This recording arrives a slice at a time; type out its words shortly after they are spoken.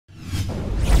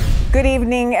Good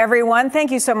evening, everyone.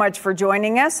 Thank you so much for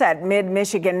joining us at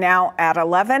Mid-Michigan Now at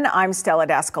 11. I'm Stella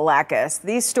Daskalakis.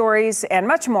 These stories and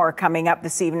much more coming up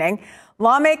this evening.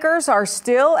 Lawmakers are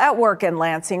still at work in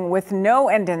Lansing with no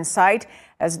end in sight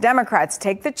as Democrats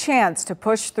take the chance to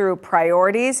push through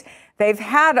priorities they've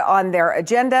had on their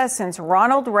agenda since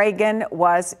Ronald Reagan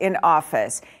was in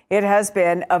office. It has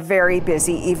been a very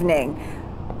busy evening.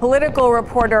 Political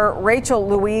reporter Rachel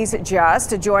Louise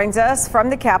Just joins us from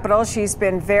the Capitol. She's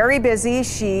been very busy.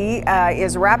 She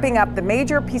is wrapping up the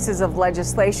major pieces of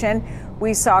legislation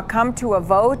we saw come to a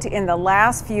vote in the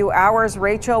last few hours.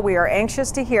 Rachel, we are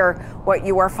anxious to hear what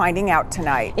you are finding out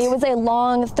tonight. It was a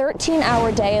long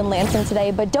 13-hour day in Lansing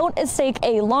today, but don't mistake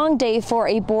a long day for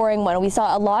a boring one. We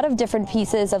saw a lot of different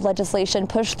pieces of legislation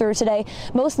pushed through today.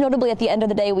 Most notably, at the end of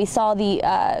the day, we saw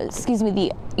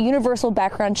the universal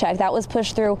background check that was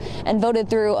pushed through and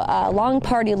voted through along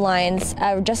party lines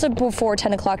just before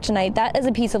 10 o'clock tonight. That is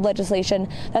a piece of legislation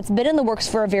that's been in the works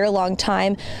for a very long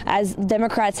time, as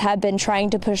Democrats have been trying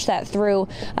to push that through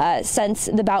since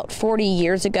about 40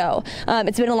 years ago.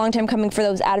 It's been a long time coming for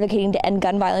those advocating to end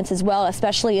gun violence as well,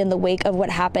 especially in the wake of what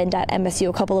happened at MSU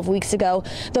a couple of weeks ago.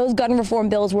 Those gun reform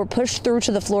bills were pushed through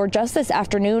to the floor just this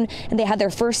afternoon, and they had their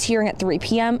first hearing at 3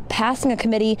 p.m., passing a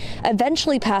committee,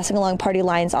 eventually passing along party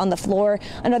lines on the floor.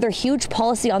 Another huge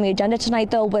policy on the agenda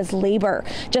tonight, though, was labor.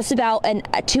 Just about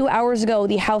 2 hours ago,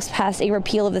 the House passed a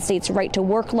repeal of the state's right to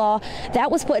work law.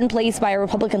 That was put in place by a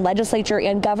Republican legislature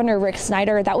and Governor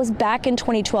Snyder. That was back in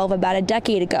 2012, about a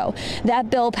decade ago. That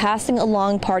bill passing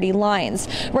along party lines.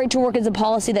 Right to work is a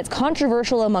policy that's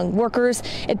controversial among workers.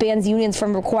 It bans unions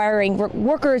from requiring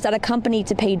workers at a company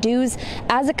to pay dues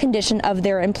as a condition of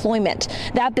their employment.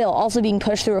 That bill also being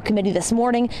pushed through a committee this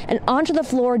morning and onto the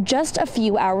floor just a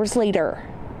few hours later.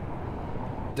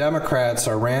 Democrats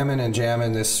are ramming and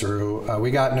jamming this through. We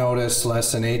got notice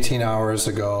less than 18 hours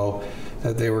ago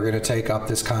that they were going to take up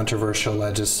this controversial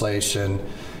legislation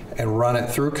and run it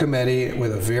through committee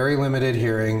with a very limited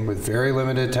hearing, with very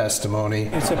limited testimony.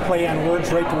 It's a play on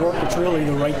words, right to work. It's really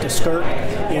the right to skirt.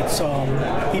 It's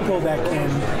people that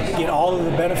can get all of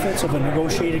the benefits of a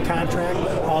negotiated contract,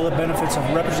 all the benefits of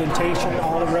representation,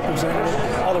 all the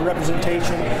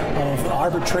representation of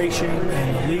arbitration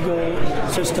and the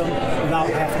legal system without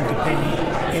having to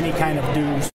pay any kind of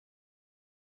dues.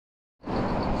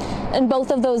 And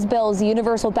both of those bills, the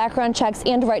universal background checks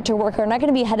and right to work, are not going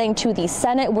to be heading to the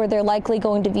Senate, where they're likely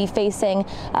going to be facing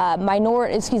a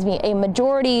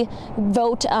majority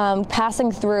vote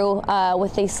passing through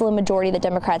with a slim majority that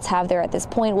Democrats have there at this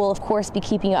point. We'll, of course, be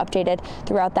keeping you updated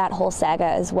throughout that whole saga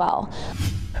as well.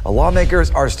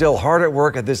 Lawmakers are still hard at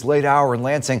work at this late hour in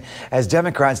Lansing as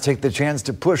Democrats take the chance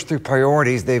to push through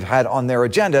priorities they've had on their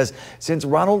agendas since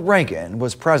Ronald Reagan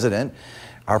was president.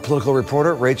 Our political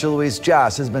reporter, Rachel Louise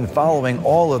Just, has been following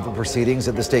all of the proceedings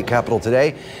at the state capitol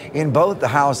today in both the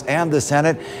House and the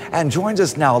Senate, and joins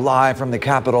us now live from the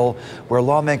Capitol, where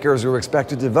lawmakers are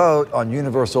expected to vote on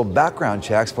universal background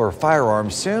checks for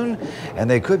firearms soon, and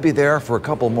they could be there for a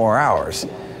couple more hours.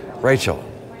 Rachel.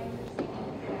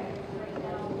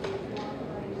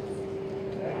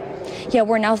 Yeah,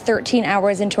 we're now 13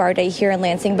 hours into our day here in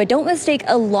Lansing, but don't mistake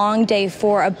a long day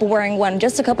for a boring one.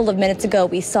 Just a couple of minutes ago,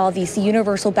 we saw these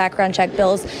universal background check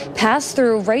bills pass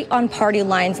through right on party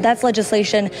lines. That's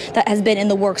legislation that has been in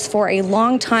the works for a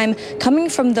long time, coming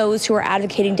from those who are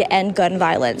advocating to end gun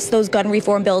violence. Those gun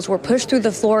reform bills were pushed through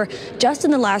the floor just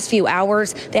in the last few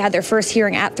hours. They had their first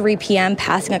hearing at 3 p.m.,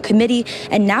 passing a committee,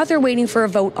 and now they're waiting for a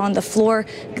vote on the floor,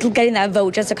 getting that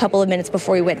vote just a couple of minutes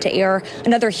before we went to air.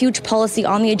 Another huge policy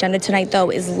on the agenda tonight,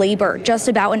 though, is labor. Just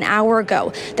about an hour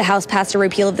ago, the House passed a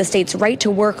repeal of the state's right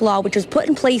to work law, which was put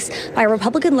in place by a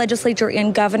Republican legislature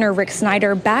and Governor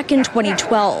Snyder back in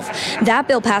 2012. That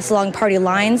bill passed along party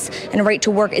lines, and right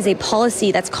to work is a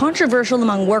policy that's controversial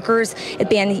among workers. It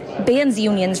bans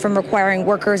unions from requiring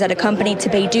workers at a company to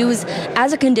pay dues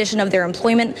as a condition of their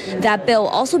employment. That bill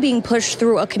also being pushed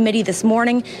through a committee this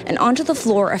morning and onto the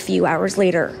floor a few hours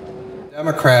later.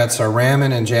 Democrats are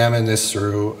ramming and jamming this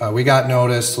through. We got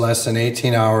notice less than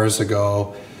 18 hours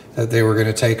ago that they were going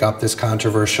to take up this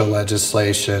controversial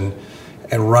legislation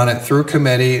and run it through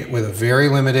committee with a very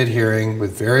limited hearing,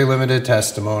 with very limited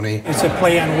testimony. It's a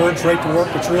play on words, right to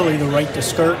work. It's really the right to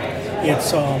skirt.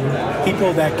 It's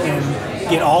people that can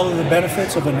get all of the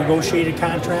benefits of a negotiated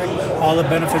contract, all the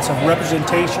benefits of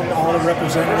representation, all the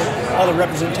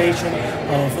representation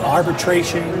of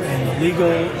arbitration and the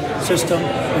legal system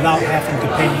without having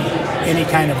to pay any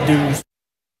kind of dues.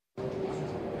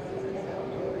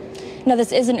 No,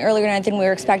 this is an earlier night than we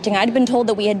were expecting. I'd been told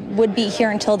that we would be here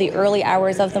until the early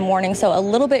hours of the morning, so a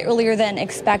little bit earlier than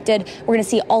expected. We're going to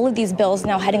see all of these bills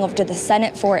now heading over to the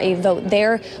Senate for a vote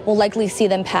there. We'll likely see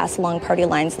them pass along party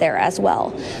lines there as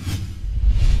well.